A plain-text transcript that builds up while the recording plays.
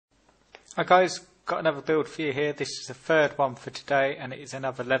Hi guys, got another build for you here. This is the third one for today and it is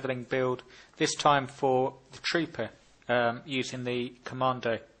another levelling build, this time for the Trooper, using the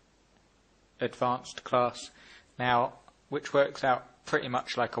Commando advanced class, now which works out pretty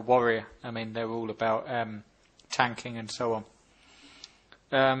much like a warrior. I mean, they're all about tanking and so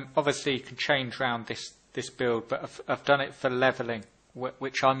on. Obviously you can change around this build, but I've done it for levelling,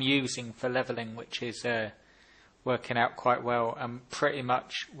 which I'm using for levelling, which is working out quite well, and pretty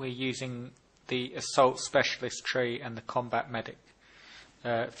much we're using the assault specialist tree and the combat medic,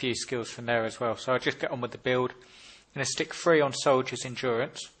 a few skills from there as well. So I'll just get on with the build. I'm going to stick 3 on soldiers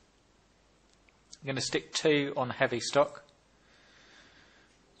endurance, I'm going to stick 2 on heavy stock.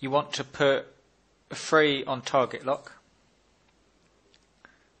 You want to put 3 on target lock,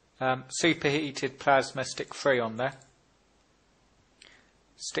 superheated plasma, stick 3 on there,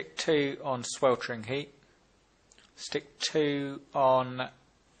 stick 2 on sweltering heat, stick 2 on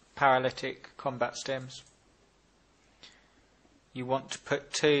paralytic combat stims. You want to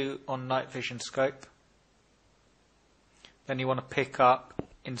put 2 on night vision scope. Then you want to pick up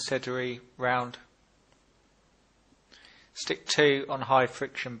incendiary round. Stick 2 on high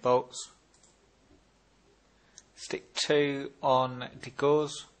friction bolts. Stick 2 on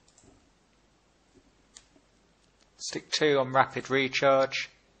degauss. Stick 2 on rapid recharge.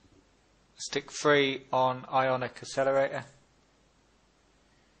 Stick 3 on ionic accelerator.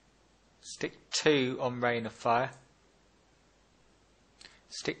 Stick 2 on rain of fire.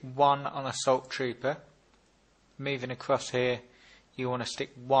 Stick 1 on assault trooper. Moving across here, you want to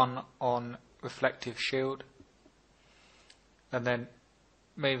stick 1 on reflective shield. And then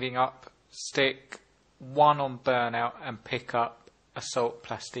moving up, stick 1 on burnout and pick up assault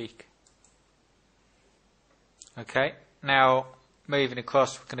plastique. Okay, now moving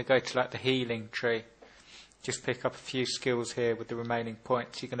across, we're going to go to like the healing tree. Just pick up a few skills here with the remaining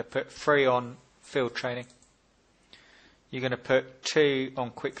points. You're going to put 3 on field training. You're going to put 2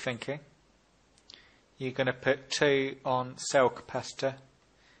 on quick thinking. You're going to put 2 on cell capacitor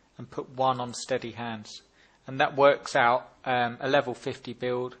and put 1 on steady hands. And that works out a level 50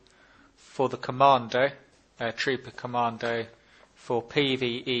 build for the Commando, Trooper Commando, for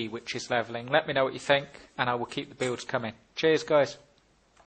PVE, which is levelling. Let me know what you think and I will keep the builds coming. Cheers guys.